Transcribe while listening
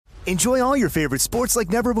Enjoy all your favorite sports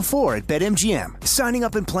like never before at BetMGM. Signing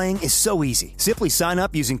up and playing is so easy. Simply sign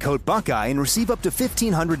up using code Buckeye and receive up to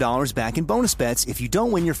 $1,500 back in bonus bets if you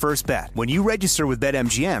don't win your first bet. When you register with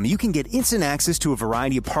BetMGM, you can get instant access to a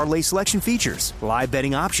variety of parlay selection features, live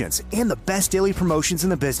betting options, and the best daily promotions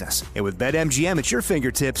in the business. And with BetMGM at your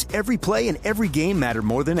fingertips, every play and every game matter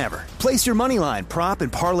more than ever. Place your moneyline, prop,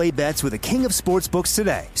 and parlay bets with the king of sportsbooks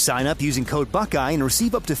today. Sign up using code Buckeye and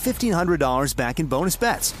receive up to $1,500 back in bonus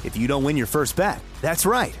bets if you don't win your first bet. That's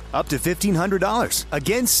right, up to $1,500.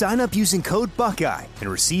 Again, sign up using code Buckeye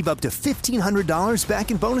and receive up to $1,500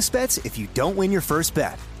 back in bonus bets if you don't win your first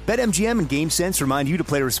bet. BetMGM and GameSense remind you to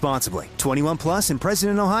play responsibly. 21 plus and present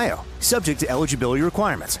in Ohio. Subject to eligibility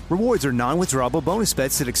requirements. Rewards are non-withdrawable bonus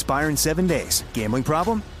bets that expire in 7 days. Gambling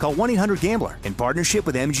problem? Call 1-800-GAMBLER in partnership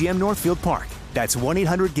with MGM Northfield Park. That's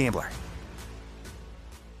 1-800-GAMBLER.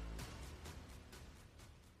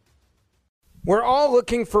 We're all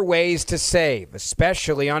looking for ways to save,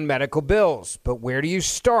 especially on medical bills. But where do you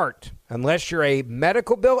start? Unless you're a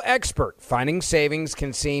medical bill expert, finding savings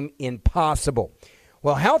can seem impossible.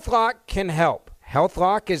 Well, HealthLock can help.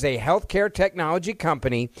 HealthLock is a healthcare technology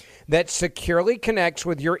company that securely connects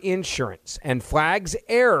with your insurance and flags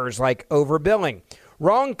errors like overbilling,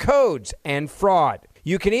 wrong codes, and fraud.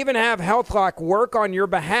 You can even have HealthLock work on your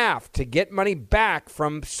behalf to get money back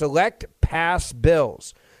from select past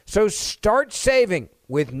bills. So start saving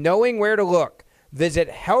with knowing where to look. Visit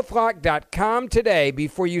healthlock.com today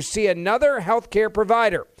before you see another healthcare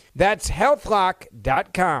provider. That's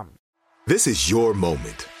healthlock.com. This is your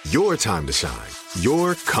moment, your time to shine,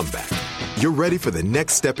 your comeback. You're ready for the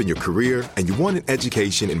next step in your career, and you want an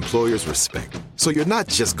education employers respect. So you're not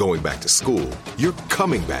just going back to school, you're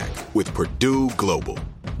coming back with Purdue Global.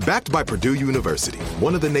 Backed by Purdue University,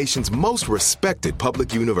 one of the nation's most respected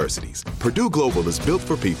public universities, Purdue Global is built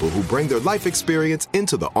for people who bring their life experience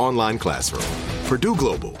into the online classroom. Purdue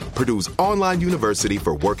Global, Purdue's online university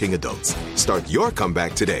for working adults. Start your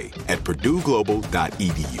comeback today at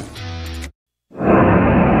purdueglobal.edu.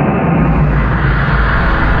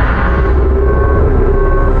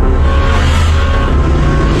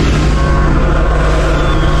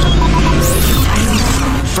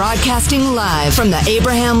 Broadcasting live from the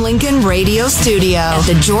Abraham Lincoln Radio Studio at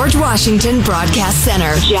the George Washington Broadcast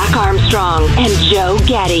Center. Jack Armstrong and Joe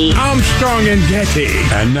Getty. Armstrong and Getty.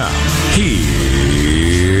 And now, here's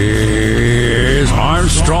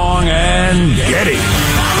Armstrong and Getty.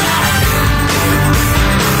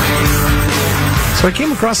 So I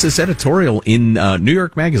came across this editorial in New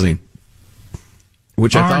York Magazine,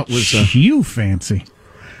 which I thought was... you fancy.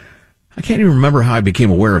 I can't even remember how I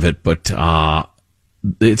became aware of it, but...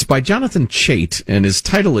 it's by Jonathan Chait, and his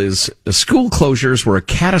title is School Closures Were a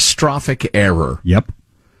Catastrophic Error. Yep.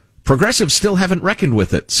 Progressives still haven't reckoned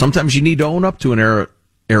with it. Sometimes you need to own up to an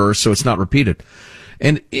error so it's not repeated.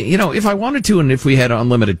 And, you know, if I wanted to and if we had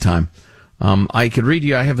unlimited time, I could read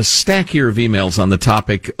you. I have a stack here of emails on the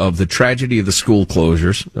topic of the tragedy of the school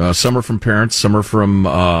closures. Some are from parents, some are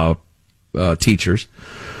from teachers.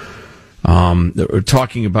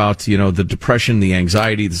 Talking about, you know, the depression, the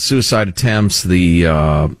anxiety, the suicide attempts,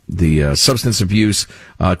 the substance abuse,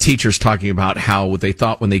 teachers talking about how they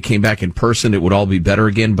thought when they came back in person it would all be better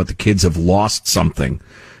again, but the kids have lost something,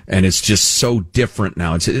 and it's just so different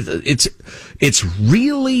now. It's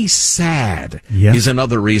really sad. Yes. Is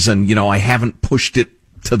another reason, you know, I haven't pushed it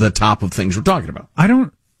to the top of things we're talking about. I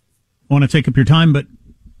don't want to take up your time, but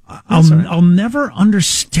I'll never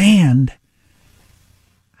understand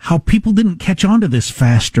how people didn't catch on to this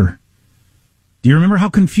faster. Do you remember how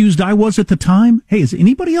confused I was at the time? Hey, is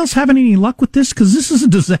anybody else having any luck with this? Because this is a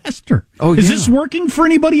disaster. Oh, is this working for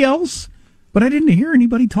anybody else? But I didn't hear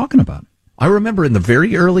anybody talking about it. I remember in the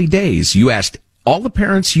very early days, you asked all the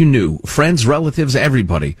parents you knew, friends, relatives,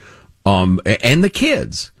 everybody, and the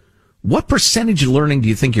kids, what percentage of learning do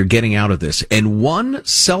you think you're getting out of this? And one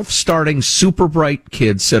self-starting, super bright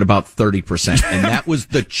kid said about 30%, and that was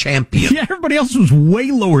the champion. Yeah, everybody else was way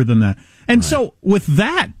lower than that. And so, with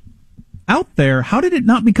that out there, how did it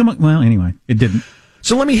not become well, anyway, it didn't.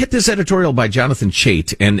 So let me hit this editorial by Jonathan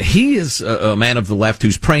Chait, and he is a man of the left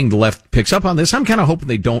who's praying the left picks up on this. I'm kind of hoping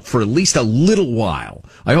they don't for at least a little while.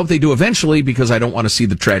 I hope they do eventually, because I don't want to see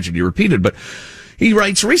the tragedy repeated, but... He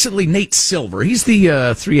writes, recently Nate Silver, he's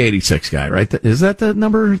the 386 guy, right? Is that the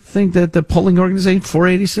number thing that the polling organization,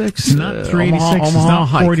 486? It's not 386, it's not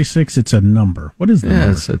 486, it's a number. What is the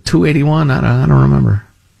number? It's a 281, I don't remember.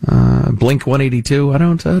 Blink 182, I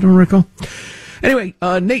don't recall. Anyway,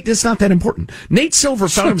 Nate, it's not that important. Nate Silver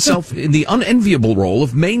found himself in the unenviable role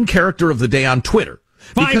of main character of the day on Twitter.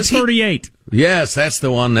 538. Yes, that's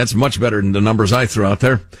the one. That's much better than the numbers I threw out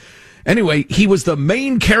there. Anyway, he was the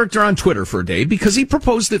main character on Twitter for a day because he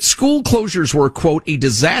proposed that school closures were, quote, a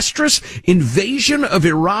disastrous invasion of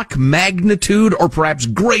Iraq magnitude or perhaps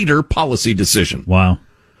greater policy decision. Wow.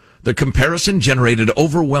 The comparison generated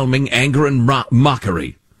overwhelming anger and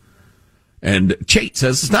mockery. And Chait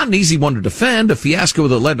says it's not an easy one to defend, a fiasco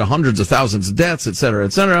that led to hundreds of thousands of deaths, et cetera,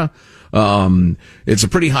 et cetera. It's a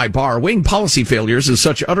pretty high bar. Weighing policy failures in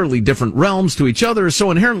such utterly different realms to each other is so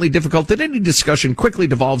inherently difficult that any discussion quickly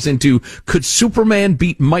devolves into could Superman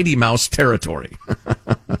beat Mighty Mouse territory,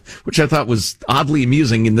 which I thought was oddly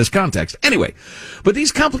amusing in this context. Anyway, but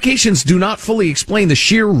these complications do not fully explain the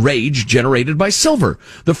sheer rage generated by Silver.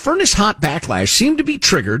 The furnace-hot backlash seemed to be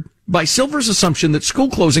triggered by Silver's assumption that school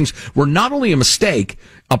closings were not only a mistake,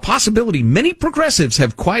 a possibility many progressives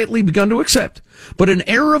have quietly begun to accept, but an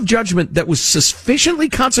error of judgment that was sufficiently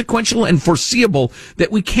consequential and foreseeable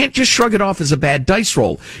that we can't just shrug it off as a bad dice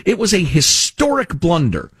roll. It was a historic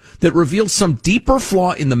blunder that reveals some deeper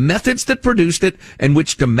flaw in the methods that produced it and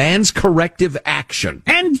which demands corrective action.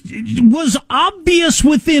 And was obvious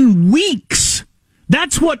within weeks.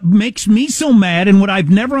 That's what makes me so mad and what I've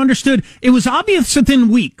never understood. It was obvious within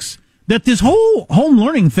weeks that this whole home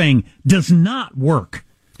learning thing does not work.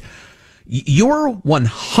 You're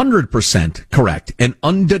 100% correct, and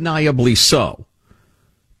undeniably so.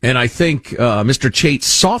 And I think Mr. Chait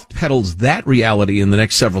soft pedals that reality in the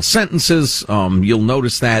next several sentences. You'll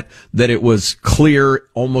notice that it was clear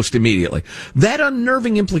almost immediately. That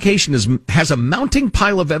unnerving implication has a mounting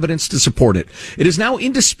pile of evidence to support it. It is now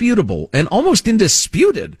indisputable and almost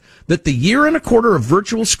indisputed that the year and a quarter of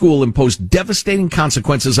virtual school imposed devastating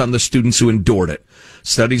consequences on the students who endured it.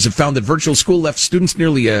 Studies have found that virtual school left students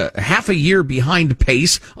nearly half a year behind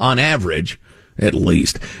pace on average. At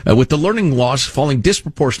least, with the learning loss falling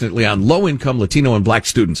disproportionately on low-income Latino and black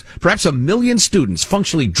students. Perhaps 1 million students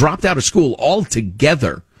functionally dropped out of school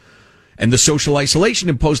altogether. And the social isolation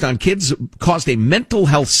imposed on kids caused a mental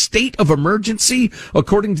health state of emergency,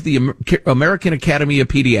 according to the American Academy of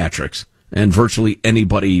Pediatrics, and virtually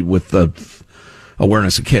anybody with the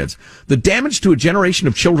awareness of kids. The damage to a generation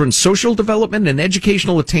of children's social development and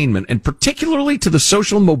educational attainment, and particularly to the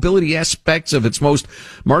social mobility aspects of its most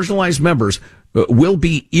marginalized members, will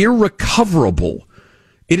be irrecoverable.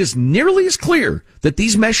 It is nearly as clear that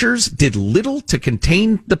these measures did little to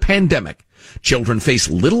contain the pandemic. Children face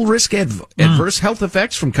little risk adverse health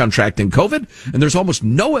effects from contracting COVID, and there's almost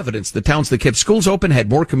no evidence that towns that kept schools open had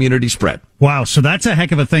more community spread. Wow, so that's a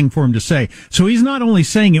heck of a thing for him to say. So he's not only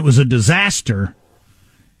saying it was a disaster,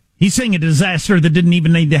 he's saying a disaster that didn't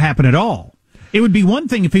even need to happen at all. It would be one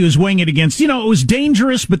thing if he was weighing it against, it was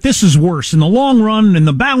dangerous, but this is worse in the long run and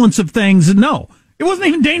the balance of things. No, it wasn't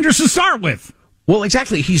even dangerous to start with. Well,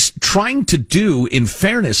 exactly. He's trying to do, in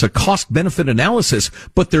fairness, a cost-benefit analysis,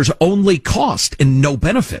 but there's only cost and no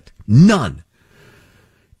benefit. None.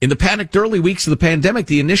 In the panicked early weeks of the pandemic,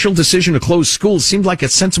 the initial decision to close schools seemed like a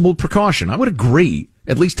sensible precaution. I would agree,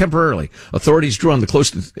 at least temporarily. Authorities drew on the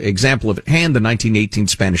closest example of at hand, the 1918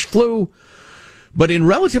 Spanish flu. But in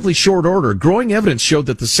relatively short order, growing evidence showed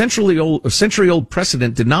that the century-old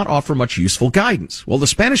precedent did not offer much useful guidance. While the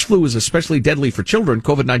Spanish flu was especially deadly for children,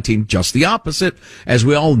 COVID-19 just the opposite, as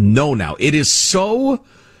we all know now. It is so,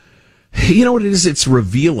 you know what it is? It's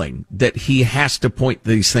revealing that he has to point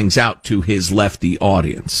these things out to his lefty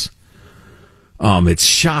audience. It's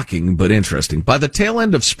shocking, but interesting. By the tail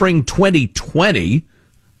end of spring 2020,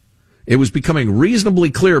 it was becoming reasonably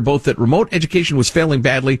clear both that remote education was failing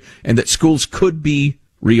badly and that schools could be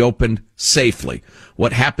reopened safely.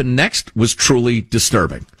 What happened next was truly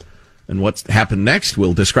disturbing. And what happened next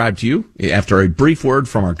we'll describe to you after a brief word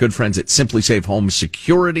from our good friends at Simply Safe Home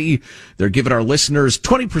Security. They're giving our listeners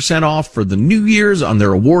 20% off for the New Year's on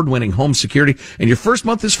their award-winning home security. And your first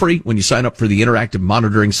month is free when you sign up for the interactive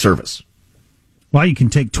monitoring service. Well, you can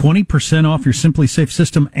take 20% off your Simply Safe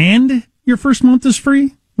system and your first month is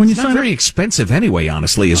free? It's not very expensive anyway,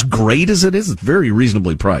 honestly. As great as it is, it's very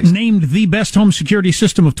reasonably priced. Named the best home security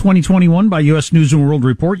system of 2021 by U.S. News & World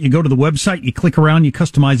Report. You go to the website, you click around, you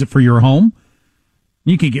customize it for your home.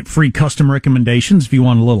 You can get free custom recommendations if you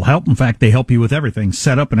want a little help. In fact, they help you with everything,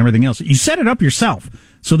 setup and everything else. You set it up yourself.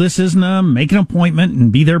 So this isn't make an appointment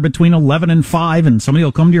and be there between 11 and 5 and somebody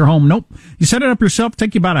will come to your home. Nope. You set it up yourself,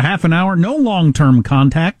 take you about a half an hour. No long-term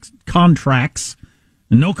contracts,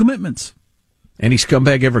 and no commitments. Any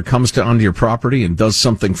scumbag ever comes onto your property and does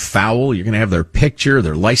something foul, you're going to have their picture,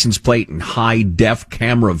 their license plate, and high-def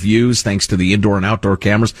camera views thanks to the indoor and outdoor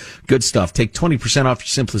cameras. Good stuff. Take 20% off your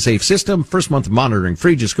Simply Safe system. First month of monitoring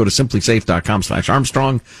free. Just go to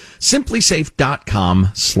simplysafe.com/Armstrong.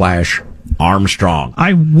 simplysafe.com/Armstrong.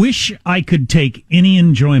 I wish I could take any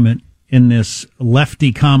enjoyment in this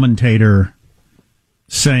lefty commentator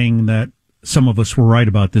saying that some of us were right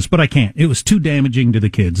about this, but I can't. It was too damaging to the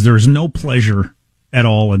kids. There is no pleasure at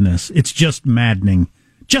all in this. It's just maddening.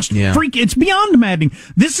 It's beyond maddening.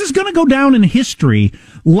 This is going to go down in history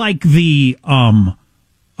like the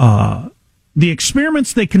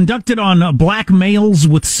experiments they conducted on black males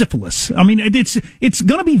with syphilis. I mean, it's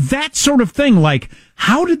going to be that sort of thing. Like,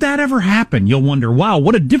 how did that ever happen? You'll wonder, wow,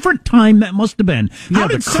 what a different time that must have been. How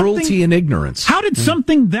did cruelty and ignorance. How did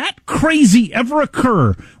something that crazy ever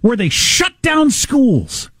occur where they shut down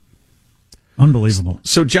schools? Unbelievable.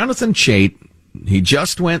 So Jonathan Chait, he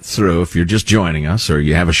just went through, if you're just joining us or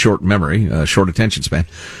you have a short memory, a short attention span,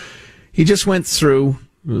 he just went through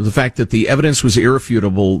the fact that the evidence was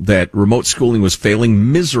irrefutable that remote schooling was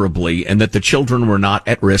failing miserably and that the children were not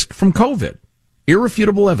at risk from COVID.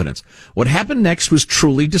 Irrefutable evidence. What happened next was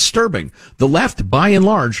truly disturbing. The left, by and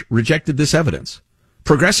large, rejected this evidence.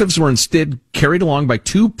 Progressives were instead carried along by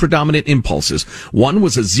two predominant impulses. One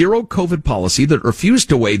was a zero COVID policy that refused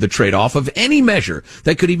to weigh the trade-off of any measure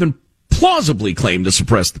that could even plausibly claim to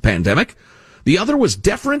suppress the pandemic. The other was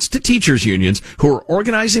deference to teachers' unions who are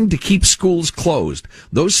organizing to keep schools closed.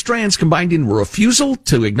 Those strands combined in a refusal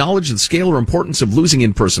to acknowledge the scale or importance of losing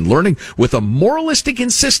in-person learning with a moralistic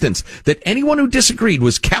insistence that anyone who disagreed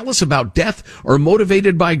was callous about death or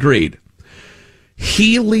motivated by greed.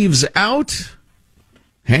 He leaves out,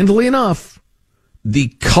 handily enough, the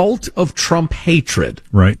cult of Trump hatred.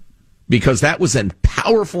 Right. Because that was a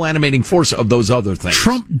powerful animating force of those other things.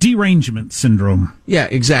 Trump derangement syndrome. Yeah,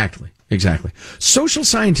 exactly. Social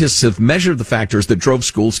scientists have measured the factors that drove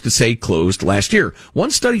schools to stay closed last year.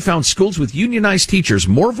 One study found schools with unionized teachers,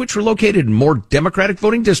 more of which were located in more Democratic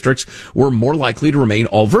voting districts, were more likely to remain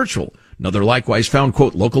all virtual. Another likewise found,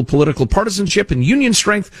 quote, local political partisanship and union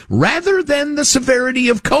strength rather than the severity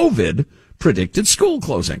of COVID predicted school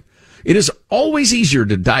closing. It is always easier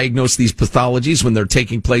to diagnose these pathologies when they're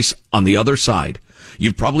taking place on the other side.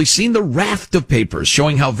 You've probably seen the raft of papers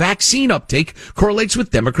showing how vaccine uptake correlates with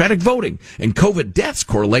Democratic voting and COVID deaths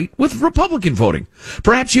correlate with Republican voting.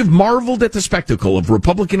 Perhaps you've marveled at the spectacle of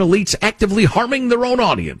Republican elites actively harming their own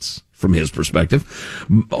audience. From his perspective,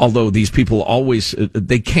 although these people always,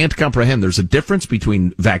 they can't comprehend there's a difference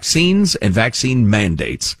between vaccines and vaccine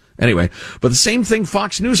mandates. Anyway, but the same thing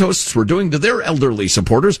Fox News hosts were doing to their elderly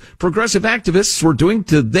supporters, progressive activists were doing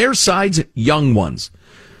to their side's young ones.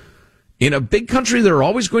 In a big country, there are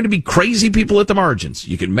always going to be crazy people at the margins.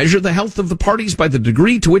 You can measure the health of the parties by the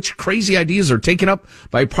degree to which crazy ideas are taken up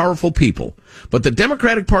by powerful people. But the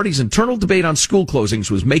Democratic Party's internal debate on school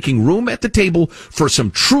closings was making room at the table for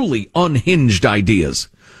some truly unhinged ideas.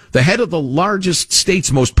 The head of the largest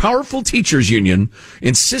state's most powerful teachers union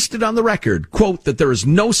insisted on the record, quote, that there is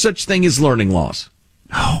no such thing as learning loss.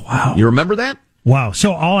 Oh, wow. You remember that? Wow.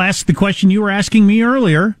 So I'll ask the question you were asking me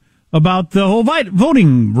earlier about the whole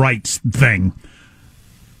voting rights thing.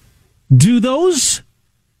 Do those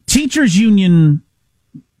teachers union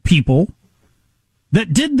people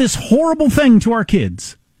that did this horrible thing to our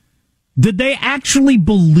kids, did they actually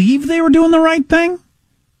believe they were doing the right thing?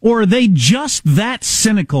 Or are they just that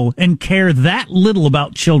cynical and care that little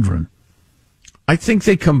about children? I think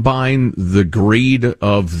they combine the greed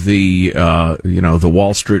of the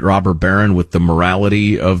Wall Street robber baron with the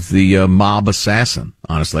morality of the mob assassin.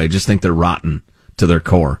 Honestly, I just think they're rotten to their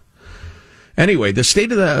core. Anyway,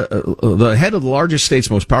 the head of the largest state's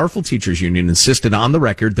most powerful teachers union insisted on the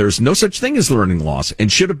record there's no such thing as learning loss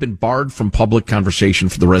and should have been barred from public conversation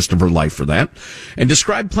for the rest of her life for that, and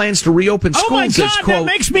described plans to reopen schools. Oh my God, as, quote, that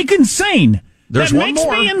makes me insane. That makes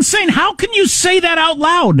me insane. How can you say that out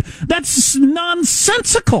loud? That's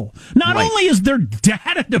nonsensical. Not only is there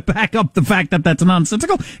data to back up the fact that that's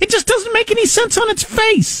nonsensical, it just doesn't make any sense on its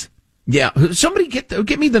face. Yeah, somebody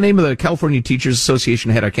get me the name of the California Teachers Association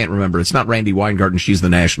head. I can't remember. It's not Randy Weingarten. She's the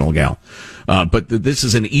national gal. But this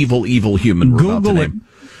is an evil, evil human we're about to name.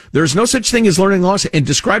 There's no such thing as learning loss, and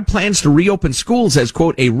described plans to reopen schools as,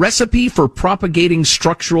 quote, a recipe for propagating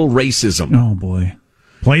structural racism. Oh, boy.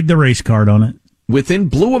 Played the race card on it. Within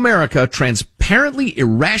Blue America, transparently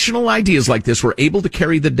irrational ideas like this were able to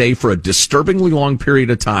carry the day for a disturbingly long period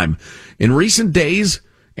of time. In recent days,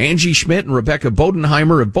 Angie Schmidt and Rebecca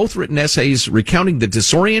Bodenheimer have both written essays recounting the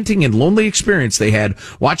disorienting and lonely experience they had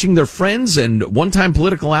watching their friends and one-time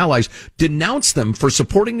political allies denounce them for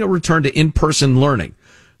supporting a return to in-person learning.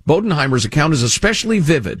 Bodenheimer's account is especially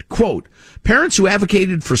vivid. Quote, parents who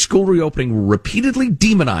advocated for school reopening were repeatedly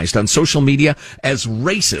demonized on social media as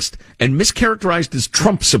racist and mischaracterized as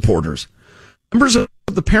Trump supporters. Members of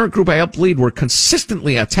the parent group I helped lead were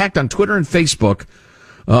consistently attacked on Twitter and Facebook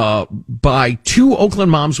by two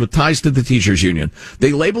Oakland moms with ties to the teachers union.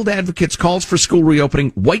 They labeled advocates' calls for school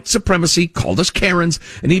reopening white supremacy, called us Karens,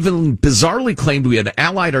 and even bizarrely claimed we had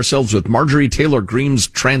allied ourselves with Marjorie Taylor Greene's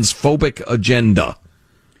transphobic agenda.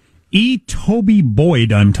 E. Toby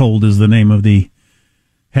Boyd, I'm told, is the name of the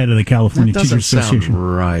head of the California Teachers Association.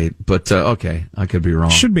 Sound right, but okay, I could be wrong.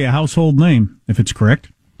 Should be a household name, if it's correct.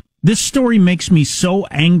 This story makes me so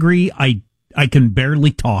angry, I can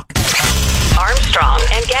barely talk. Armstrong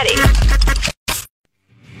and Getty.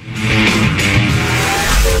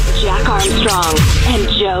 Jack Armstrong and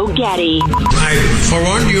Joe Getty. I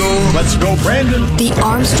forewarned you. Let's go, Brandon. The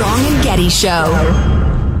Armstrong and Getty Show.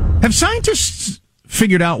 Have scientists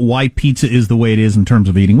figured out why pizza is the way it is in terms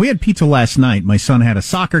of eating? We had pizza last night. My son had a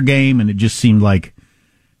soccer game, and it just seemed like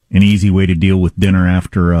an easy way to deal with dinner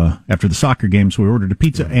after the soccer game, so we ordered a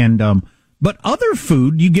pizza. And but other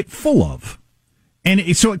food you get full of.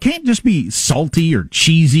 And so it can't just be salty or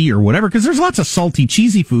cheesy or whatever, because there's lots of salty,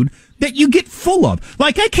 cheesy food that you get full of.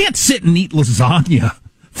 Like, I can't sit and eat lasagna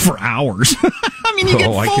for hours. I mean, you get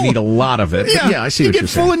full. I can eat a lot of it. Yeah, I see what you're saying. You get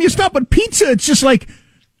full and you stop. But pizza, it's just like,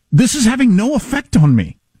 this is having no effect on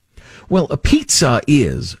me. Well, a pizza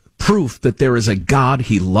is proof that there is a God,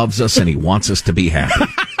 he loves us, and he wants us to be happy.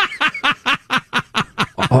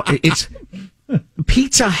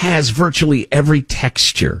 Pizza has virtually every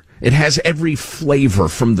texture. It has every flavor,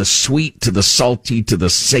 from the sweet to the salty to the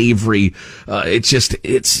savory.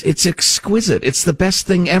 It's exquisite. It's the best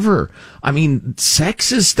thing ever. I mean,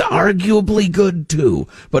 sex is arguably good too,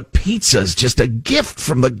 but pizza is just a gift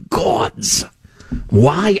from the gods.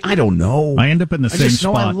 Why? I don't know. I end up in the same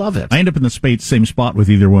spot. I love it. I end up in the same spot with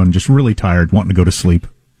either one, just really tired, wanting to go to sleep.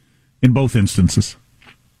 In both instances.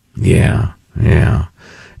 Yeah.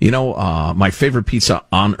 You know, my favorite pizza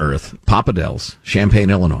on earth, Papa Del's, Champaign,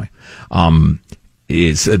 Illinois,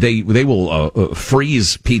 is they will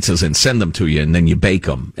freeze pizzas and send them to you, and then you bake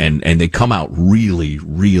them, and they come out really,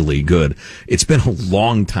 really good. It's been a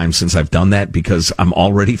long time since I've done that because I'm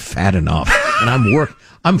already fat enough, and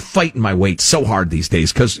I'm fighting my weight so hard these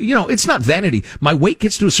days because, you know, it's not vanity. My weight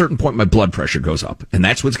gets to a certain point, my blood pressure goes up, and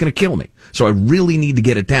that's what's going to kill me. So I really need to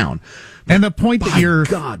get it down. And the point that you're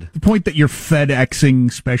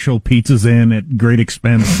FedExing special pizzas in at great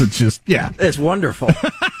expense, it's just, it's wonderful.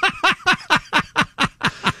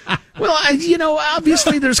 Well,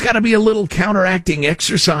 obviously there's got to be a little counteracting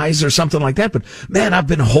exercise or something like that. But man, I've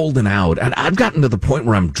been holding out, and I've gotten to the point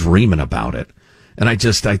where I'm dreaming about it. And I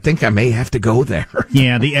think I may have to go there.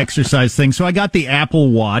 Yeah, the exercise thing. So I got the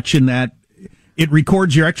Apple Watch, and that it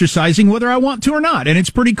records your exercising whether I want to or not, and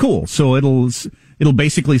it's pretty cool. So it'll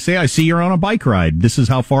basically say, I see you're on a bike ride. This is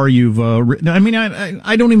how far you've ridden. I mean,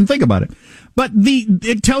 I don't even think about it. But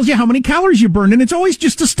it tells you how many calories you burned, and it's always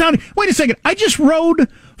just astounding. Wait a second. I just rode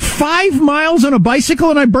 5 miles on a bicycle,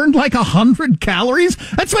 and I burned like 100 calories?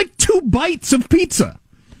 That's like 2 bites of pizza.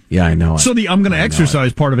 Yeah, I know. So I'm going to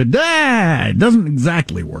exercise part of it, it doesn't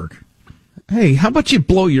exactly work. Hey, how about you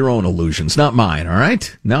blow your own illusions, not mine, all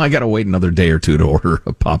right? Now I got to wait another day or two to order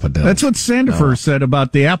a Papa Del's. That's what Sandifer said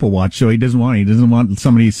about the Apple Watch. So he doesn't want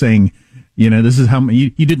somebody saying, this is how you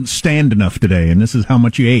didn't stand enough today, and this is how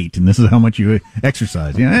much you ate, and this is how much you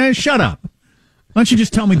exercised. Shut up. Why don't you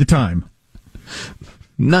just tell me the time?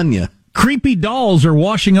 None ya. Creepy dolls are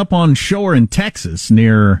washing up on shore in Texas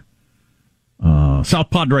near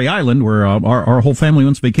South Padre Island, where our whole family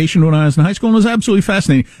went on vacation when I was in high school, and it was absolutely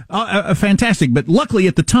fascinating. Fantastic. But luckily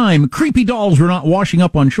at the time, creepy dolls were not washing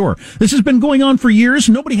up on shore. This has been going on for years.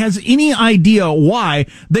 Nobody has any idea why.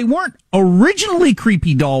 They weren't originally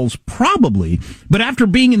creepy dolls, probably, but after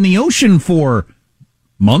being in the ocean for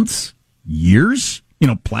months, years,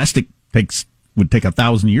 plastic would take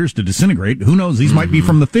 1,000 years to disintegrate. Who knows? These might be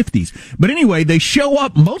from the 50s. But anyway, they show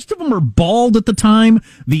up. Most of them are bald at the time.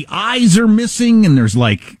 The eyes are missing, and there's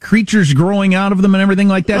like creatures growing out of them and everything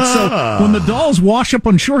like that. So when the dolls wash up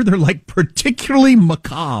on shore, they're like particularly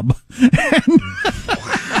macabre.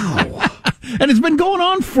 Wow. And it's been going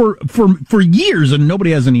on for years, and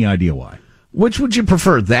nobody has any idea why. Which would you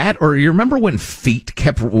prefer, that, or you remember when feet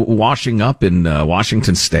kept washing up in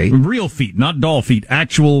Washington State? Real feet, not doll feet,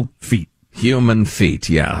 actual feet. Human feet,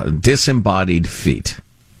 yeah. Disembodied feet.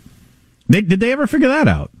 Did they ever figure that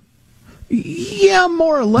out? Yeah,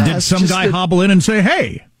 more or less. Did some guy hobble in and say,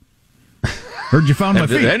 hey, heard you found my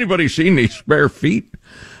feet? Did anybody seen these spare feet?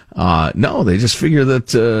 No, they just figure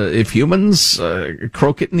that if humans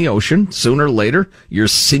croak it in the ocean, sooner or later, your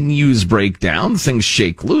sinews break down, things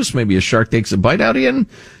shake loose, maybe a shark takes a bite out of you, and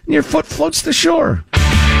your foot floats to shore.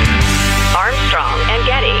 Armstrong and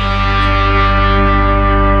Getty.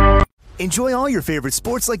 Enjoy all your favorite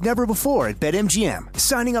sports like never before at BetMGM.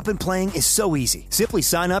 Signing up and playing is so easy. Simply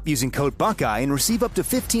sign up using code Buckeye and receive up to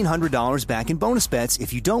 $1,500 back in bonus bets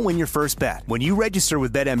if you don't win your first bet. When you register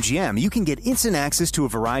with BetMGM, you can get instant access to a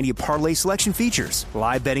variety of parlay selection features,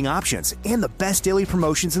 live betting options, and the best daily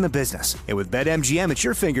promotions in the business. And with BetMGM at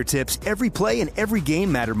your fingertips, every play and every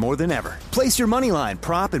game matter more than ever. Place your moneyline,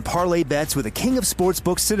 prop, and parlay bets with the king of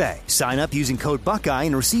sportsbooks today. Sign up using code Buckeye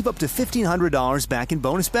and receive up to $1,500 back in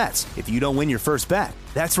bonus bets if you don't win your first bet.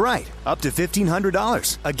 That's right, up to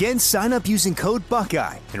 $1,500. Again, sign up using code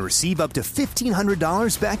Buckeye and receive up to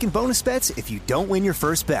 $1,500 back in bonus bets if you don't win your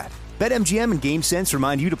first bet. BetMGM and GameSense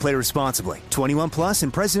remind you to play responsibly. 21 plus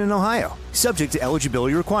and present in Ohio. Subject to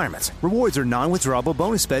eligibility requirements. Rewards are non-withdrawable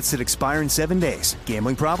bonus bets that expire in 7 days.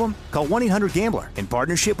 Gambling problem? Call 1-800-GAMBLER in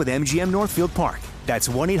partnership with MGM Northfield Park. That's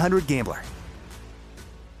 1-800-GAMBLER.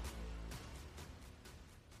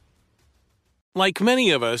 Like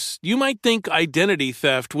many of us, you might think identity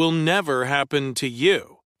theft will never happen to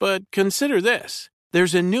you. But consider this.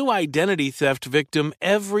 There's a new identity theft victim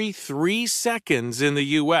every 3 seconds in the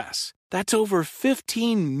U.S. That's over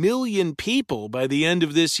 15 million people by the end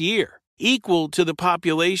of this year, equal to the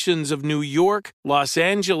populations of New York, Los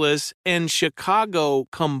Angeles, and Chicago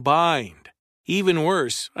combined. Even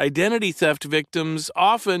worse, identity theft victims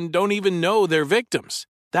often don't even know they're victims.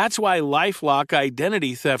 That's why LifeLock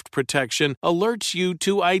Identity Theft Protection alerts you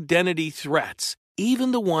to identity threats,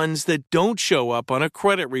 even the ones that don't show up on a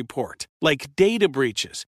credit report, like data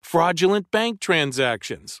breaches, fraudulent bank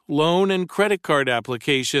transactions, loan and credit card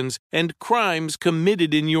applications, and crimes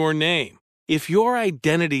committed in your name. If your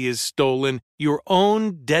identity is stolen, your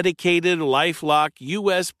own dedicated LifeLock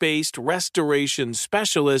US-based restoration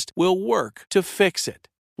specialist will work to fix it.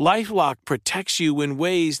 LifeLock protects you in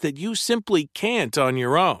ways that you simply can't on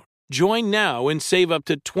your own. Join now and save up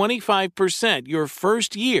to 25% your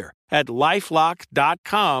first year at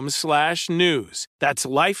LifeLock.com/news. That's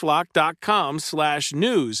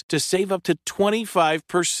LifeLock.com/news to save up to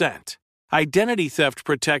 25%. Identity theft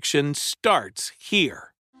protection starts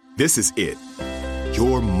here. This is it.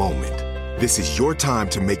 Your moment. This is your time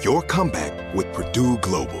to make your comeback with Purdue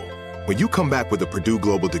Global. When you come back with a Purdue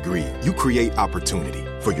Global degree, you create opportunity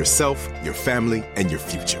for yourself, your family, and your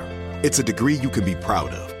future. It's a degree you can be proud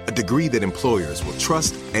of, a degree that employers will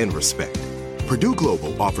trust and respect. Purdue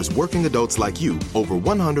Global offers working adults like you over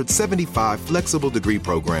 175 flexible degree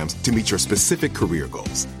programs to meet your specific career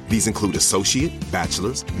goals. These include associate,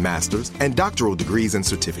 bachelor's, master's, and doctoral degrees and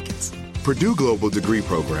certificates. Purdue Global degree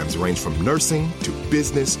programs range from nursing to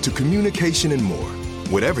business to communication and more.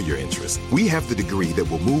 Whatever your interest, we have the degree that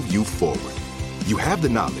will move you forward. You have the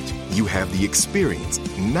knowledge, you have the experience.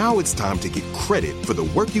 Now it's time to get credit for the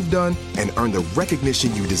work you've done and earn the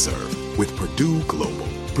recognition you deserve with Purdue Global,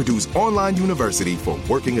 Purdue's online university for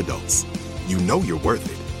working adults. You know you're worth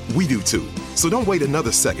it. We do too. So don't wait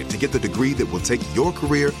another second to get the degree that will take your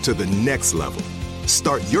career to the next level.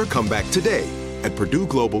 Start your comeback today at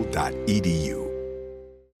purdueglobal.edu.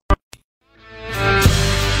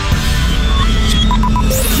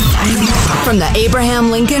 From the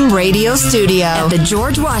Abraham Lincoln Radio Studio at the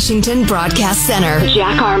George Washington Broadcast Center,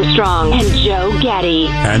 Jack Armstrong and Joe Getty.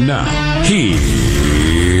 And now, here's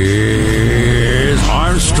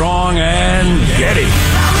Armstrong and Getty.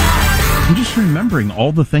 I'm just remembering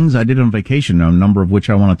all the things I did on vacation, a number of which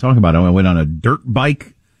I want to talk about. I went on a dirt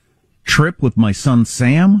bike trip with my son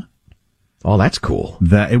Sam. Oh, that's cool.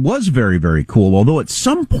 That it was very, very cool. Although at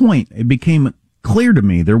some point it became clear to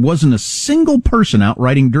me there wasn't a single person out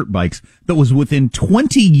riding dirt bikes that was within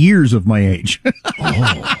 20 years of my age.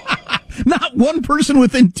 Oh. Not one person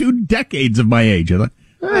within 2 decades of my age. I thought,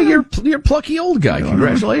 you're a plucky old guy.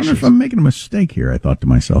 Congratulations. I wonder if I'm making a mistake here, I thought to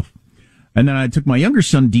myself. And then I took my younger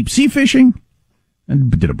son deep sea fishing and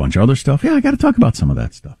did a bunch of other stuff. Yeah, I got to talk about some of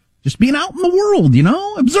that stuff. Just being out in the world,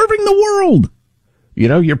 observing the world.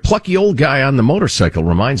 Your plucky old guy on the motorcycle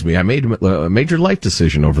reminds me. I made a major life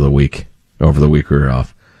decision over the week we were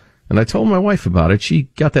off. And I told my wife about it. She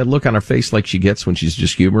got that look on her face like she gets when she's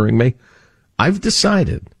just humoring me. I've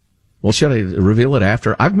decided. Well, should I reveal it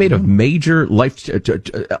after? I've made a major life.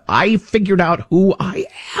 I figured out who I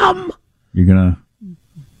am. You're going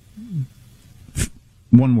to.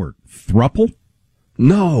 One word. Thruple?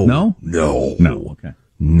 No. No? No. No. Okay.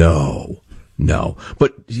 No.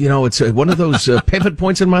 But, it's one of those pivot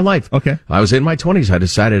points in my life. Okay. I was in my 20s. I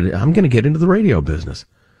decided I'm going to get into the radio business.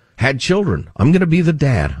 Had children. I'm going to be the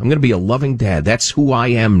dad. I'm going to be a loving dad. That's who I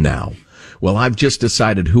am now. Well, I've just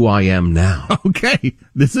decided who I am now. Okay.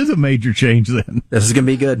 This is a major change then. This is going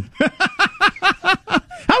to be good.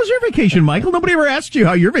 How was your vacation, Michael? Nobody ever asked you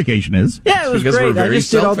how your vacation is. Yeah, it was because great. We're very I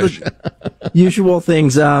just selfish. did all the usual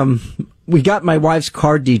things. we got my wife's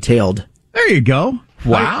car detailed. There you go.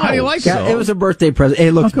 Wow. How do you like Yeah, it? it was a birthday present.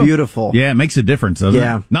 It looks beautiful. Yeah, it makes a difference, doesn't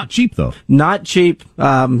it? Not cheap, though. Not cheap.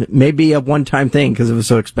 Maybe a one-time thing because it was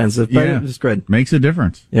so expensive, but it was good. Makes a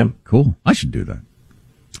difference. Yeah. Cool. I should do that.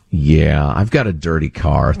 Yeah, I've got a dirty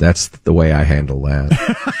car. That's the way I handle that.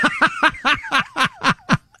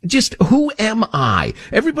 Just, who am I?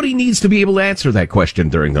 Everybody needs to be able to answer that question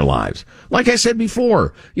during their lives. Like I said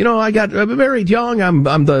before, I'm married young.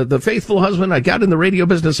 I'm the faithful husband. I got in the radio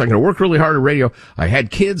business. I'm going to work really hard at radio. I had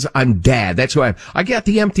kids. I'm dad. That's who I am. I got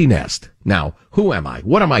the empty nest. Now, who am I?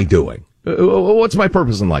 What am I doing? What's my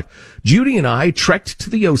purpose in life? Judy and I trekked to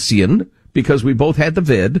the ocean because we both had the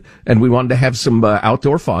vid and we wanted to have some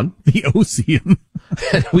outdoor fun. The ocean.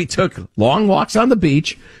 And we took long walks on the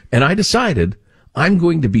beach, and I decided I'm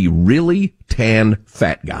going to be really tan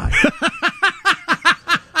fat guy.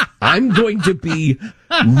 I'm going to be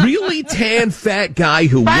really tan fat guy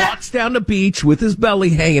who walks down the beach with his belly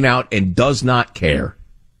hanging out and does not care.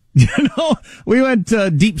 We went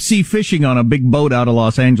deep sea fishing on a big boat out of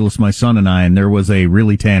Los Angeles, my son and I, and there was a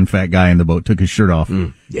really tan fat guy in the boat, took his shirt off.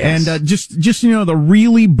 Yes. And just the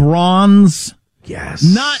really bronze, yes,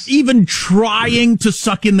 not even trying to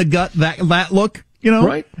suck in the gut, that look.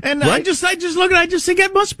 Right. And right. I just look at it, I just think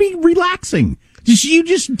it must be relaxing.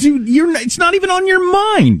 It's not even on your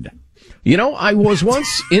mind. I was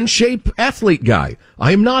once in shape athlete guy.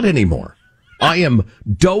 I am not anymore. I am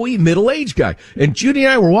doughy middle-aged guy. And Judy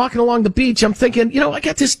and I were walking along the beach. I'm thinking, I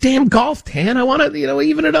got this damn golf tan. I want to,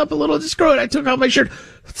 even it up a little. Just screw it. I took off my shirt.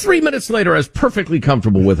 3 minutes later, I was perfectly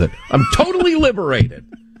comfortable with it. I'm totally liberated.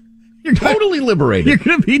 You're totally liberated. You're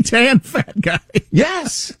going to be tan fat guy.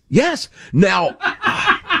 Yes. Now,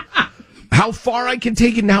 how far I can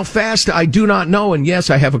take it and how fast, I do not know. And yes,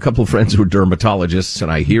 I have a couple of friends who are dermatologists,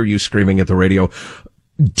 and I hear you screaming at the radio.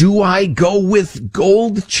 Do I go with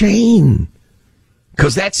gold chain?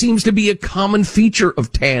 Because that seems to be a common feature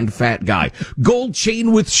of tanned fat guy. Gold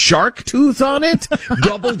chain with shark tooth on it?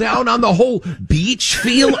 Double down on the whole beach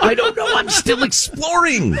feel? I don't know. I'm still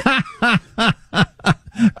exploring.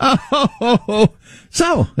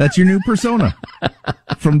 So, that's your new persona.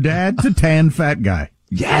 From dad to tan fat guy.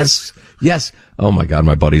 Yes. Oh my God,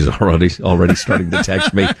 my buddy's already starting to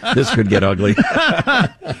text me. This could get ugly.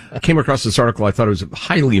 I came across this article. I thought it was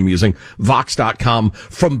highly amusing. Vox.com,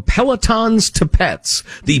 from Pelotons to pets,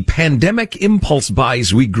 the pandemic impulse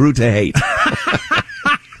buys we grew to hate.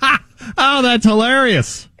 Oh, that's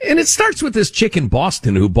hilarious. And it starts with this chick in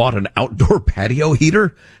Boston who bought an outdoor patio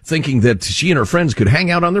heater, thinking that she and her friends could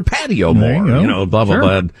hang out on their patio more, blah, blah, Sure.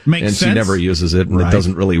 blah. Makes and sense. She never uses it, and It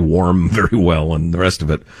doesn't really warm very well, and the rest of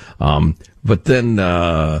it. But then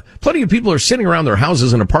plenty of people are sitting around their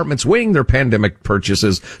houses and apartments weighing their pandemic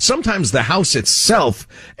purchases, sometimes the house itself,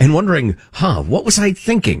 and wondering, what was I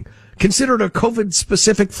thinking? Considered a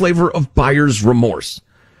COVID-specific flavor of buyer's remorse.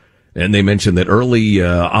 And they mentioned that early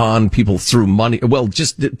on, people threw money. Well,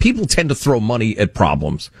 people tend to throw money at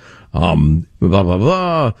problems. Blah,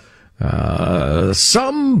 blah, blah.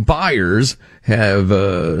 Some buyers have,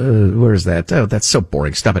 where is that? Oh, that's so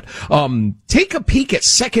boring. Stop it. Take a peek at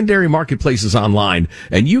secondary marketplaces online,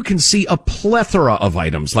 and you can see a plethora of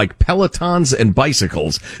items like Pelotons and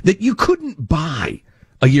bicycles that you couldn't buy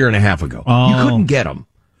a year and a half ago. You couldn't get them.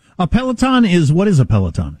 A Peloton what is a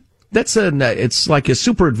Peloton? It's like a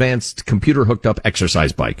super advanced computer hooked up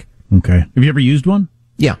exercise bike. Okay. Have you ever used one?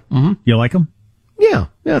 Yeah. Mm-hmm. You like them? Yeah,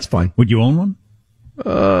 that's fine. Would you own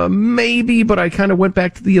one? Maybe, but I kind of went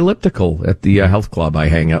back to the elliptical at the health club I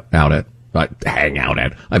hang out at.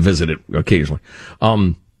 I visit it occasionally.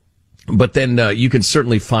 But then you can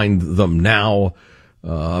certainly find them now.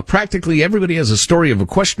 Practically everybody has a story of a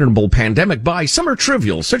questionable pandemic buy. Some are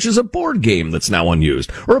trivial, such as a board game that's now unused,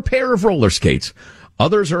 or a pair of roller skates.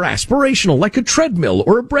 Others are aspirational, like a treadmill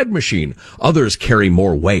or a bread machine. Others carry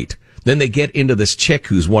more weight. Then they get into this chick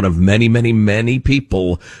who's one of many, many, many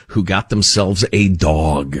people who got themselves a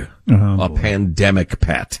dog, a pandemic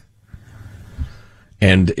pet.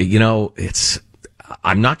 And,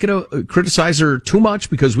 I'm not going to criticize her too much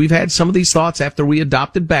because we've had some of these thoughts after we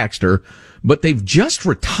adopted Baxter, but they've just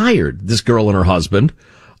retired, this girl and her husband.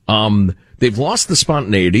 They've lost the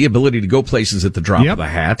spontaneity, ability to go places at the drop of a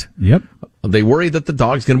hat. Yep. They worry that the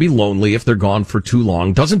dog's going to be lonely if they're gone for too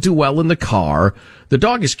long, doesn't do well in the car. The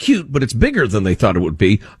dog is cute, but it's bigger than they thought it would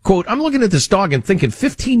be. Quote, I'm looking at this dog and thinking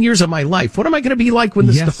 15 years of my life. What am I going to be like when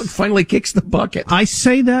this dog finally kicks the bucket? I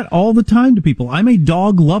say that all the time to people. I'm a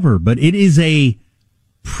dog lover, but it is a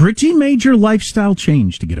pretty major lifestyle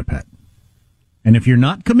change to get a pet. And if you're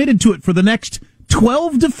not committed to it for the next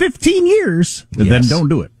 12 to 15 years, then don't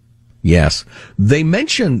do it. Yes. They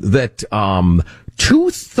mentioned that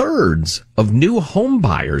 2/3 of new home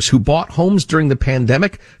buyers who bought homes during the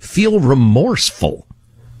pandemic feel remorseful.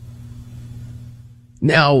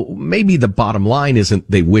 Now, maybe the bottom line isn't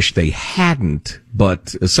they wish they hadn't,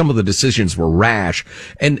 but some of the decisions were rash.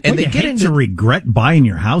 And they get into to regret buying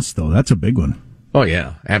your house, though. That's a big one. Oh,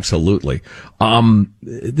 yeah, absolutely.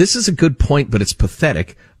 This is a good point, but it's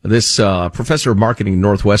pathetic. This professor of marketing at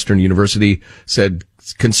Northwestern University said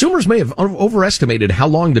consumers may have overestimated how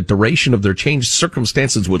long the duration of their changed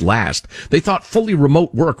circumstances would last. They thought fully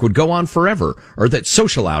remote work would go on forever, or that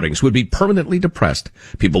social outings would be permanently depressed.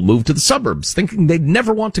 People moved to the suburbs thinking they'd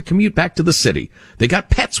never want to commute back to the city. They got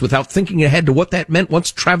pets without thinking ahead to what that meant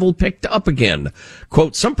once travel picked up again.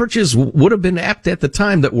 Quote, some purchases would have been apt at the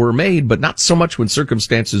time that were made, but not so much when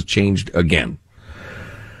circumstances changed again.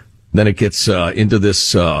 Then it gets into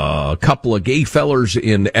this couple of gay fellers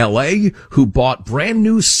in L.A. who bought brand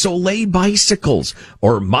new Soleil bicycles,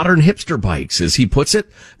 or modern hipster bikes, as he puts it.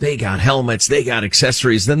 They got helmets, they got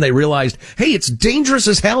accessories. Then they realized, hey, it's dangerous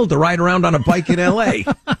as hell to ride around on a bike in L.A.,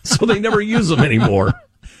 so they never use them anymore.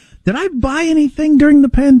 Did I buy anything during the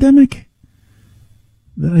pandemic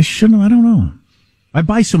that I shouldn't have? I don't know. I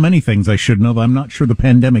buy so many things I shouldn't have. I'm not sure the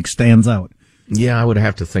pandemic stands out. Yeah, I would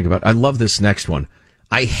have to think about it. I love this next one.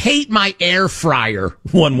 I hate my air fryer,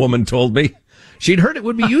 one woman told me. She'd heard it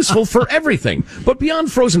would be useful for everything, but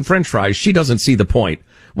beyond frozen French fries, she doesn't see the point.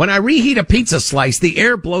 When I reheat a pizza slice, the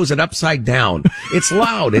air blows it upside down. It's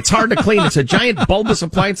loud. It's hard to clean. It's a giant bulbous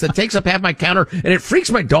appliance that takes up half my counter, and it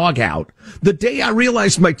freaks my dog out. The day I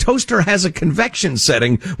realized my toaster has a convection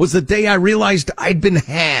setting was the day I realized I'd been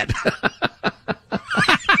had.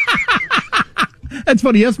 That's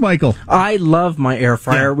funny. Yes, Michael. I love my air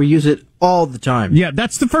fryer. Yeah. We use it all the time. Yeah,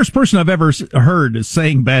 that's the first person I've ever heard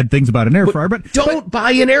saying bad things about an air fryer. But don't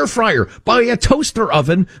buy an air fryer. Buy a toaster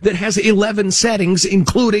oven that has 11 settings,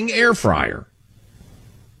 including air fryer.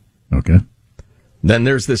 Okay. Then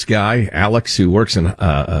there's this guy, Alex, who works in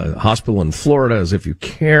a hospital in Florida, as if you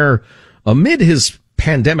care. Amid his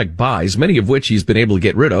pandemic buys, many of which he's been able to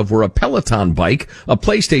get rid of, were a Peloton bike, a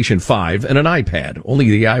PlayStation 5, and an iPad. Only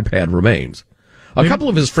the iPad remains. A couple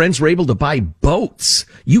of his friends were able to buy boats.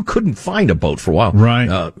 You couldn't find a boat for a while.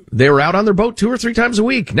 Right. They were out on their boat 2 or 3 times a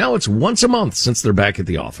week. Now it's once a month since they're back at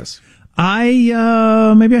the office. Maybe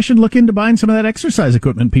I should look into buying some of that exercise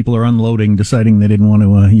equipment people are unloading, deciding they didn't want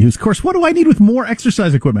to use. Of course, what do I need with more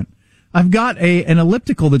exercise equipment? I've got an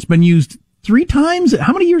elliptical that's been used 3 times.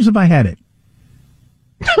 How many years have I had it?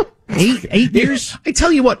 8 years? I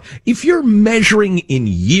tell you what, if you're measuring in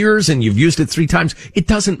years and you've used it 3 times, it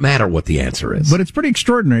doesn't matter what the answer is. But it's pretty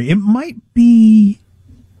extraordinary. It might be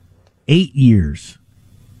 8 years.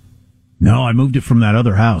 No, I moved it from that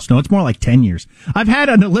other house. No, it's more like 10 years. I've had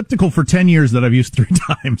an elliptical for 10 years that I've used 3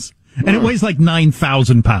 times. And it weighs like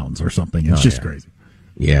 9,000 pounds or something. It's just crazy.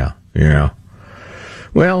 Yeah.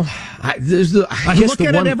 Well, I look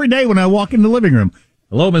at it every day when I walk in the living room.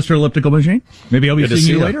 Hello, Mr. Elliptical Machine. Maybe I'll be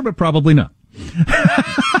seeing you later, but probably not.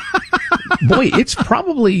 Boy, it's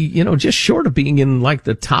probably, just short of being in like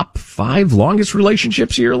the top 5 longest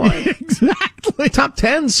relationships of your life. Exactly. Top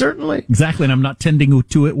 10, certainly. Exactly, and I'm not tending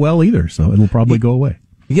to it well either, so it'll probably go away.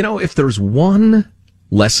 If there's one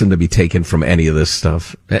lesson to be taken from any of this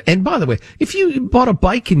stuff, and by the way, if you bought a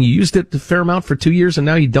bike and you used it a fair amount for 2 years and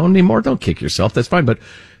now you don't anymore, don't kick yourself. That's fine, but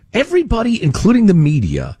everybody, including the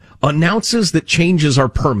media, announces that changes are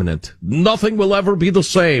permanent. Nothing will ever be the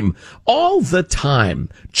same. All the time.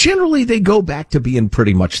 Generally, they go back to being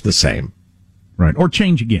pretty much the same. Right. Or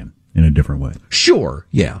change again in a different way. Sure.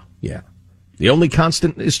 Yeah. The only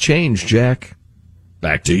constant is change, Jack.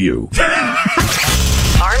 Back to you.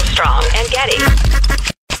 Armstrong and Getty.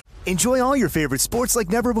 Enjoy all your favorite sports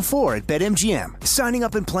like never before at BetMGM. Signing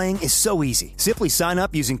up and playing is so easy. Simply sign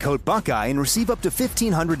up using code Buckeye and receive up to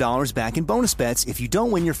 $1,500 back in bonus bets if you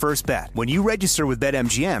don't win your first bet. When you register with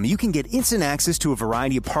BetMGM, you can get instant access to a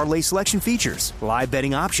variety of parlay selection features, live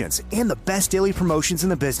betting options, and the best daily promotions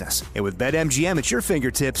in the business. And with BetMGM at your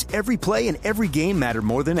fingertips, every play and every game matter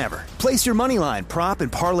more than ever. Place your moneyline, prop,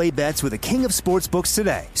 and parlay bets with the king of sportsbooks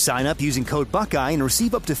today. Sign up using code Buckeye and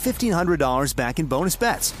receive up to $1,500 back in bonus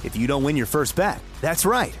bets if you don't win your first bet. That's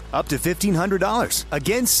right, up to $1,500.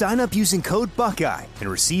 Again, sign up using code Buckeye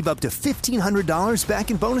and receive up to $1,500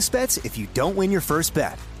 back in bonus bets if you don't win your first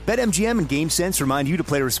bet. BetMGM and GameSense remind you to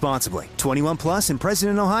play responsibly. 21 plus and present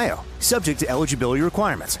in Ohio. Subject to eligibility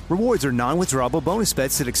requirements. Rewards are non-withdrawable bonus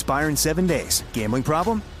bets that expire in 7 days. Gambling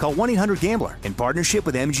problem? Call 1-800-GAMBLER in partnership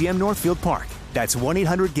with MGM Northfield Park. That's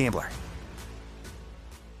 1-800-GAMBLER.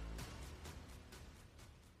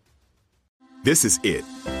 This is it.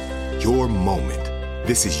 Your moment.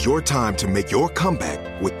 This is your time to make your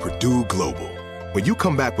comeback with Purdue Global. When you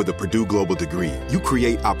come back with a Purdue Global degree, you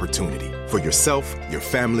create opportunity for yourself, your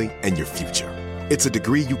family, and your future. It's a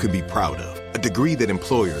degree you can be proud of, a degree that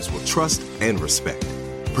employers will trust and respect.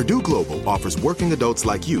 Purdue Global offers working adults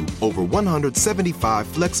like you over 175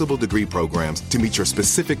 flexible degree programs to meet your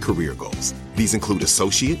specific career goals. These include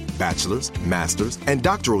associate, bachelor's, master's, and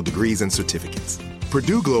doctoral degrees and certificates.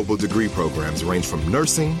 Purdue Global degree programs range from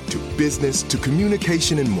nursing to business to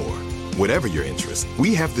communication and more. Whatever your interest,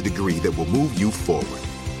 we have the degree that will move you forward.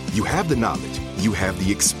 You have the knowledge, you have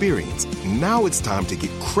the experience. Now it's time to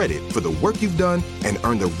get credit for the work you've done and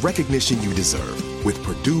earn the recognition you deserve with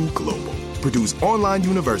Purdue Global, Purdue's online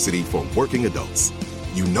university for working adults.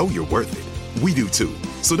 You know you're worth it. We do too.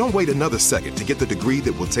 So don't wait another second to get the degree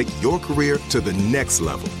that will take your career to the next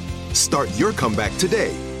level. Start your comeback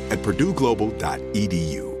today at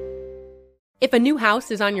purdueglobal.edu. If a new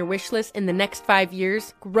house is on your wish list in the next 5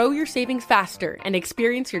 years, grow your savings faster and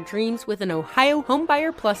experience your dreams with an Ohio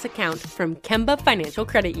Homebuyer Plus account from Kemba Financial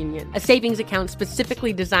Credit Union. A savings account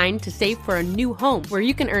specifically designed to save for a new home where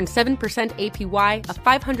you can earn 7% APY,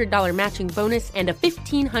 a $500 matching bonus, and a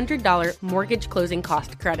 $1,500 mortgage closing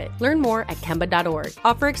cost credit. Learn more at Kemba.org.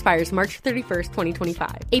 Offer expires March 31st,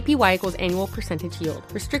 2025. APY equals annual percentage yield.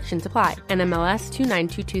 Restrictions apply. NMLS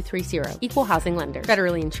 292230. Equal housing lender.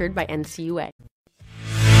 Federally insured by NCUA.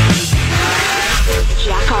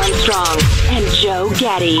 Jack Armstrong and Joe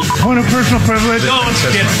Getty. Point of personal privilege. Don't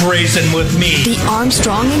get brazen with me. The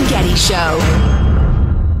Armstrong and Getty Show.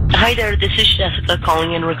 Hi there, this is Jessica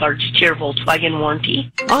calling in regards to your Volkswagen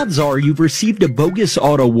warranty. Odds are you've received a bogus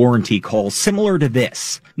auto warranty call similar to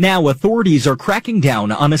this. Now, authorities are cracking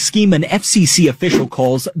down on a scheme an FCC official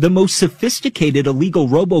calls the most sophisticated illegal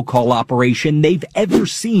robocall operation they've ever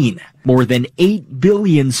seen. More than 8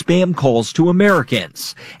 billion spam calls to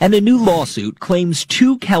Americans. And a new lawsuit claims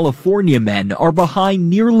 2 California men are behind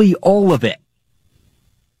nearly all of it.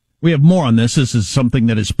 We have more on this. This is something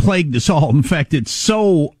that has plagued us all. In fact, it's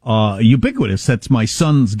so ubiquitous. That's my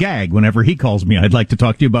son's gag. Whenever he calls me, I'd like to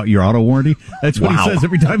talk to you about your auto warranty. That's what he says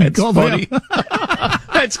every time he calls me.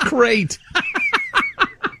 That's great.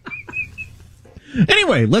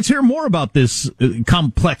 Anyway, let's hear more about this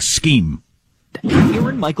complex scheme.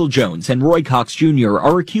 Aaron Michael Jones and Roy Cox Jr.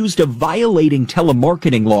 are accused of violating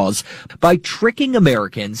telemarketing laws by tricking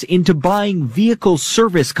Americans into buying vehicle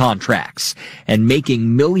service contracts and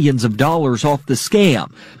making millions of dollars off the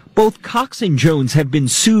scam. Both Cox and Jones have been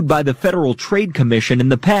sued by the Federal Trade Commission in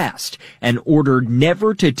the past and ordered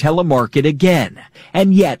never to telemarket again.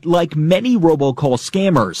 And yet, like many robocall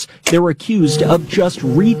scammers, they're accused of just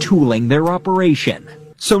retooling their operation.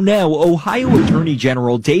 So now, Ohio Attorney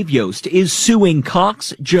General Dave Yost is suing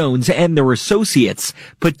Cox, Jones, and their associates,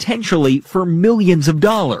 potentially for millions of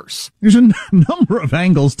dollars. There's a number of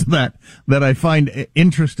angles to that I find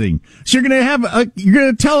interesting. So you're going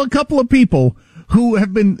to tell a couple of people who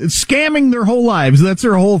have been scamming their whole lives. That's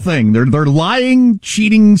their whole thing. They're lying,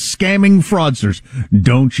 cheating, scamming fraudsters.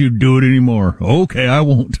 Don't you do it anymore. Okay, I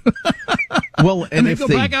won't. Well, and they go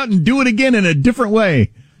back out and do it again in a different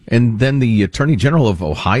way. And then the Attorney General of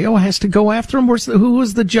Ohio has to go after him? Who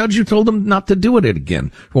was the judge who told them not to do it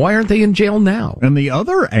again? Why aren't they in jail now? And the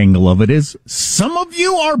other angle of it is, some of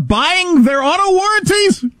you are buying their auto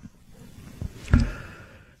warranties?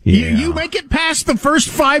 Yeah. You make it past the first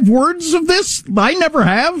 5 words of this? I never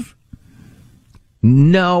have.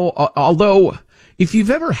 No, although if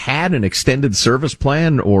you've ever had an extended service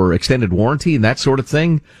plan or extended warranty and that sort of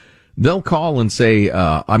thing, they'll call and say,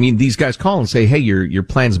 these guys call and say, hey, your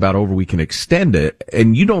plan's about over, we can extend it.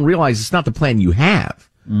 And you don't realize it's not the plan you have.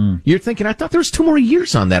 You're thinking, I thought there was 2 more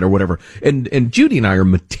years on that or whatever. And Judy and I are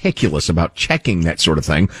meticulous about checking that sort of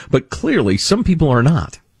thing, but clearly some people are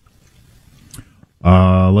not.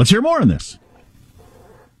 Let's hear more on this.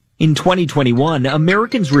 In 2021,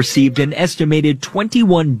 Americans received an estimated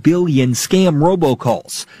 21 billion scam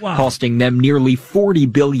robocalls, costing them nearly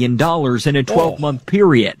 $40 billion in a 12-month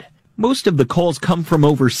period. Most of the calls come from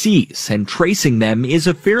overseas, and tracing them is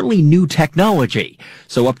a fairly new technology.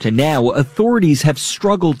 So up to now, authorities have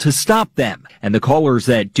struggled to stop them, and the callers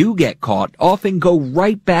that do get caught often go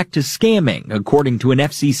right back to scamming, according to an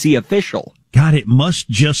FCC official. God, it must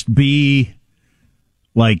just be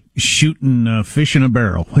like shooting fish in a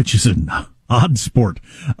barrel, which is an odd sport.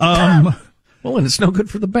 Well, and it's no good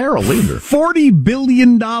for the barrel either. $40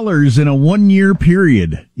 billion in a 1-year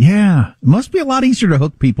period. Yeah. It must be a lot easier to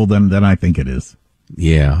hook people than I think it is.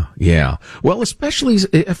 Yeah. Well, especially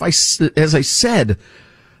as I said,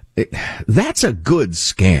 that's a good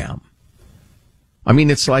scam. I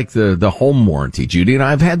mean, it's like the home warranty. Judy and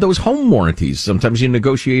I have had those home warranties. Sometimes you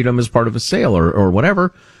negotiate them as part of a sale or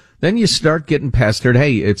whatever. then you start getting pestered.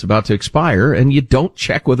 Hey, it's about to expire, and you don't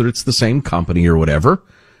check whether it's the same company or whatever.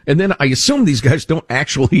 And then I assume these guys don't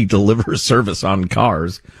actually deliver service on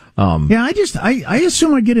cars. I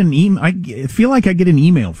assume I get an email. I feel like I get an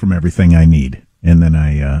email from everything I need, and then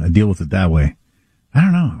I deal with it that way. I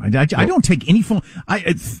don't know. I don't take any phone. I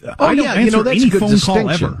don't answer that's any a good phone call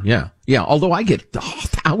ever. Yeah. Although I get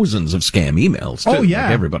thousands of scam emails too. Oh yeah,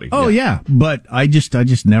 like everybody. Oh yeah. But I just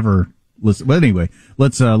never listen. But anyway,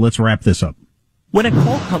 let's wrap this up. When a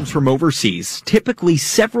call comes from overseas, typically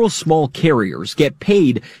several small carriers get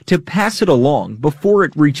paid to pass it along before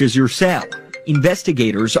it reaches your cell.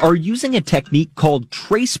 Investigators are using a technique called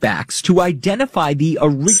tracebacks to identify the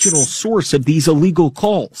original source of these illegal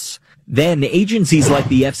calls. Then agencies like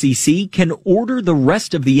the FCC can order the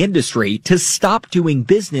rest of the industry to stop doing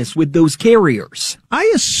business with those carriers.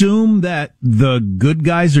 I assume that the good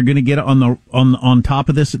guys are going to get on top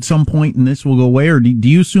of this at some point, and this will go away. Or do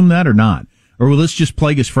you assume that or not? Or will this just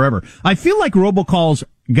plague us forever? I feel like robocalls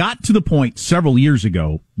got to the point several years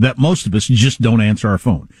ago that most of us just don't answer our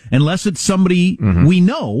phone. Unless it's somebody we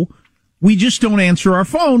know, we just don't answer our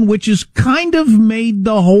phone, which has kind of made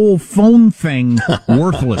the whole phone thing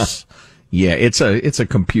worthless. Yeah, it's a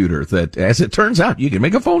computer that, as it turns out, you can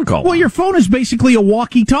make a phone call. Well, your phone is basically a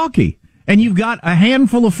walkie-talkie. And you've got a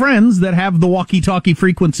handful of friends that have the walkie-talkie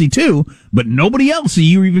frequency too, but nobody else are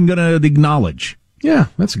you even going to acknowledge. Yeah,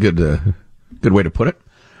 that's a good way to put it.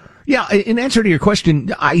 Yeah, in answer to your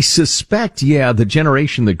question, I suspect, the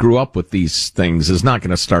generation that grew up with these things is not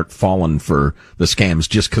going to start falling for the scams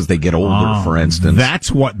just because they get older, for instance.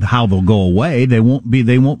 That's how they'll go away. They won't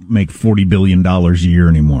make $40 billion a year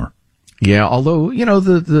anymore. Yeah, although,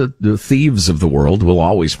 the thieves of the world will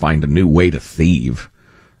always find a new way to thieve.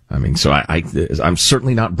 I mean, so I'm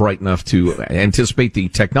certainly not bright enough to anticipate the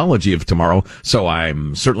technology of tomorrow, so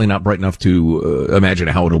I'm certainly not bright enough to imagine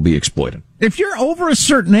how it'll be exploited. If you're over a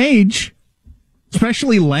certain age,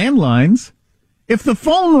 especially landlines, if the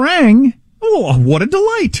phone rang, oh, what a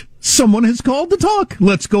delight. Someone has called to talk.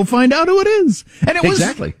 Let's go find out who it is. And it was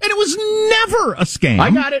never a scam.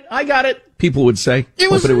 I got it. People would say.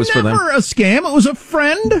 It was never a scam. It was a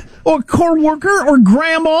friend or coworker or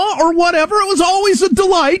grandma or whatever. It was always a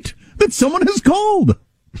delight that someone has called.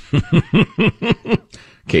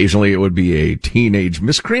 Occasionally it would be a teenage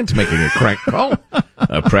miscreant making a crank call,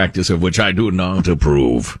 a practice of which I do not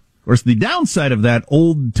approve. Of course, the downside of that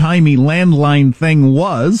old-timey landline thing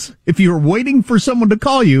was, if you were waiting for someone to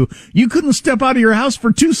call you, you couldn't step out of your house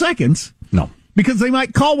for 2 seconds. No. Because they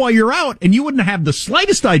might call while you're out, and you wouldn't have the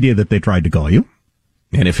slightest idea that they tried to call you.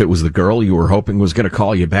 And if it was the girl you were hoping was going to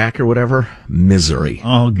call you back or whatever, misery.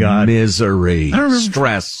 Oh, God. Misery.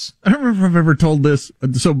 Stress. I don't remember if I've ever told this.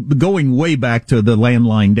 So going way back to the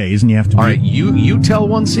landline days, and you have to... All right, you tell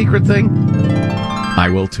one secret thing. I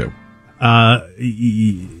will, too.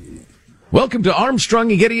 Welcome to Armstrong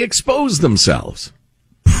and Getty Expose Themselves.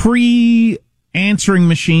 Pre-answering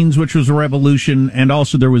machines, which was a revolution, and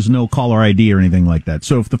also there was no caller ID or anything like that.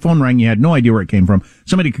 So if the phone rang, you had no idea where it came from.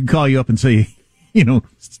 Somebody could call you up and say,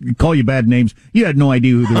 call you bad names. You had no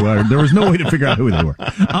idea who they were. There was no way to figure out who they were.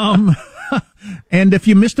 And if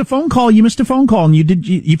you missed a phone call, you missed a phone call, and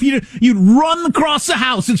you'd run across the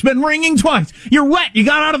house. It's been ringing twice. You're wet. You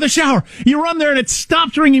got out of the shower. You run there, and it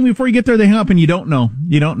stops ringing before you get there. They hang up, and you don't know.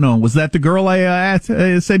 Was that the girl I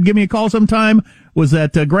said, give me a call sometime? Was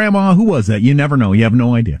that grandma? Who was that? You never know. You have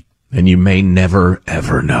no idea. And you may never,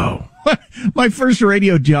 ever know. My first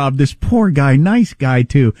radio job, this poor guy, nice guy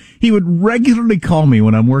too, he would regularly call me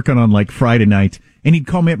when I'm working on like Friday nights, and he'd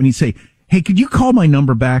call me up and he'd say, hey, could you call this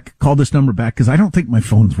number back, because I don't think my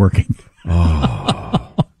phone's working.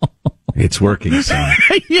 Oh, it's working, son.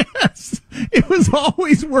 Yes, it was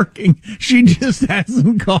always working. She just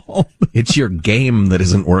hasn't called. It's your game that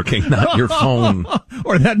isn't working, not your phone.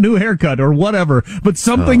 Or that new haircut or whatever. But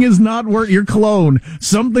something is not working. Your cologne.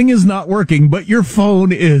 Something is not working, but your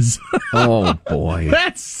phone is. Oh, boy.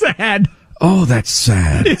 That's sad. Oh, that's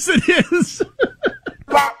sad. Yes, it is.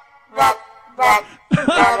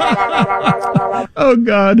 Oh,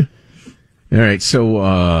 God. All right,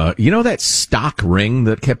 so that stock ring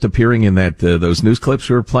that kept appearing in that those news clips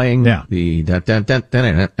we were playing? Yeah. The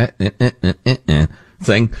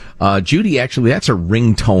thing. Judy, actually, that's a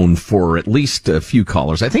ringtone for at least a few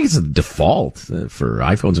callers. I think it's a default for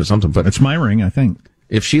iPhones or something. But it's my ring, I think.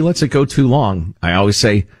 If she lets it go too long, I always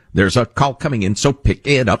say, there's a call coming in, so pick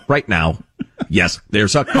it up right now. Yes,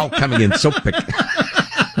 there's a call coming in, so pick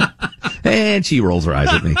And she rolls her eyes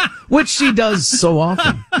at me, which she does so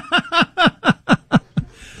often.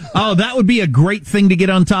 Oh, that would be a great thing to get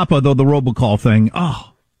on top of, though, the robocall thing.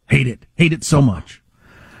 Oh, hate it so much.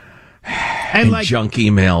 and junk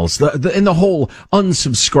emails, and the whole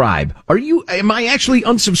unsubscribe. Am I actually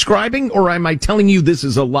unsubscribing, or am I telling you this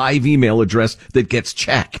is a live email address that gets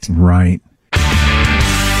checked? Right.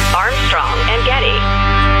 Armstrong and Getty.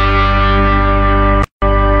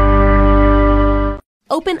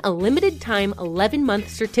 Open a limited-time 11-month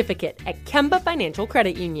certificate at Kemba Financial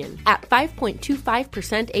Credit Union. At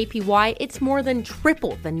 5.25% APY, it's more than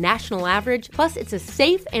triple the national average, plus it's a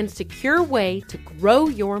safe and secure way to grow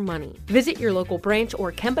your money. Visit your local branch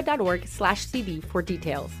or kemba.org/cb for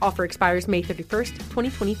details. Offer expires May 31st,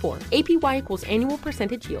 2024. APY equals annual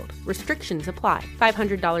percentage yield. Restrictions apply.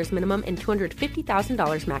 $500 minimum and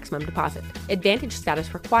 $250,000 maximum deposit. Advantage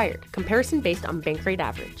status required. Comparison based on bank rate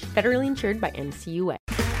average. Federally insured by NCUA.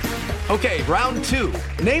 Okay, round two.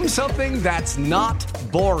 Name something that's not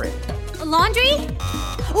boring. A laundry?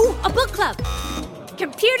 Ooh, a book club.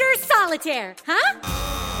 Computer solitaire, huh?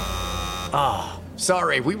 Ah,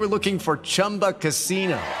 sorry, we were looking for Chumba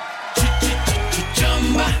Casino.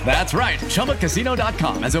 That's right,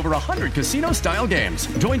 ChumbaCasino.com has over 100 casino-style games.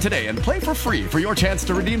 Join today and play for free for your chance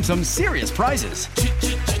to redeem some serious prizes.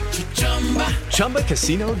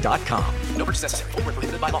 ChumbaCasino.com. No purchase necessary. Void where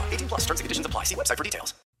prohibited by law. 18+ terms and conditions apply. See website for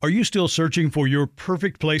details. Are you still searching for your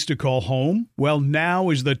perfect place to call home? Well, now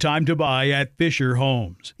is the time to buy at Fisher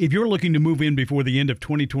Homes. If you're looking to move in before the end of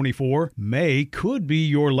 2024, May could be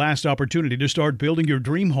your last opportunity to start building your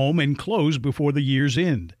dream home and close before the year's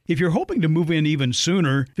end. If you're hoping to move in even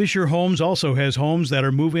sooner, Fisher Homes also has homes that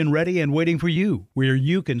are move-in ready and waiting for you, where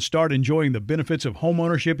you can start enjoying the benefits of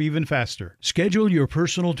homeownership even faster. Schedule your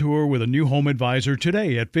personal tour with a new home advisor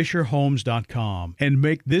today at FisherHomes.com and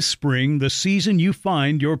make this spring the season you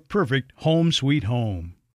find your perfect home sweet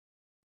home.